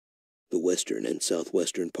The western and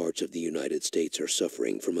southwestern parts of the United States are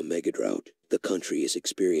suffering from a megadrought. The country is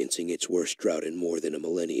experiencing its worst drought in more than a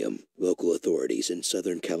millennium. Local authorities in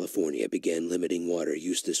Southern California began limiting water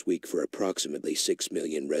use this week for approximately 6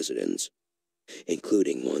 million residents,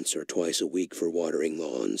 including once or twice a week for watering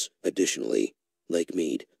lawns. Additionally, Lake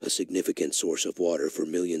Mead, a significant source of water for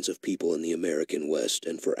millions of people in the American West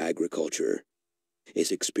and for agriculture,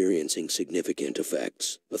 is experiencing significant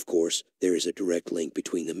effects. Of course, there is a direct link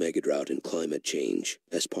between the megadrought and climate change.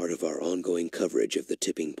 As part of our ongoing coverage of the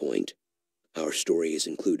tipping point, our story is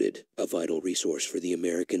included, a vital resource for the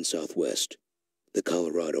American Southwest. The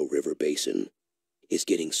Colorado River Basin is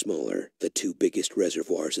getting smaller. The two biggest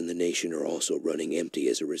reservoirs in the nation are also running empty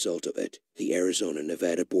as a result of it. The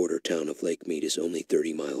Arizona-Nevada border town of Lake Mead is only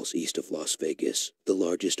 30 miles east of Las Vegas. The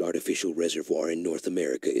largest artificial reservoir in North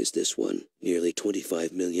America is this one. Nearly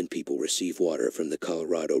 25 million people receive water from the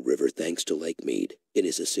Colorado River thanks to Lake Mead. It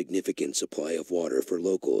is a significant supply of water for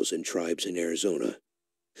locals and tribes in Arizona,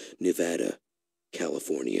 Nevada,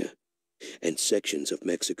 California, and sections of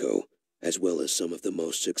Mexico, as well as some of the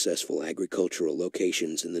most successful agricultural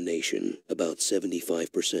locations in the nation. About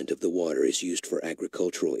 75% of the water is used for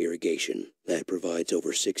agricultural irrigation. That provides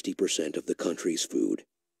over 60% of the country's food,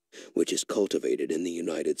 which is cultivated in the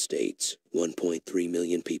United States. 1.3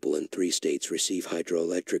 million people in 3 states receive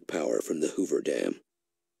hydroelectric power from the Hoover Dam,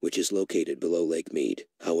 which is located below Lake Mead.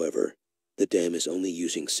 However, the dam is only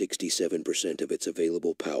using 67% of its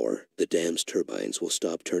available power. The dam's turbines will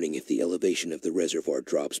stop turning if the elevation of the reservoir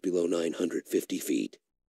drops below 950 feet.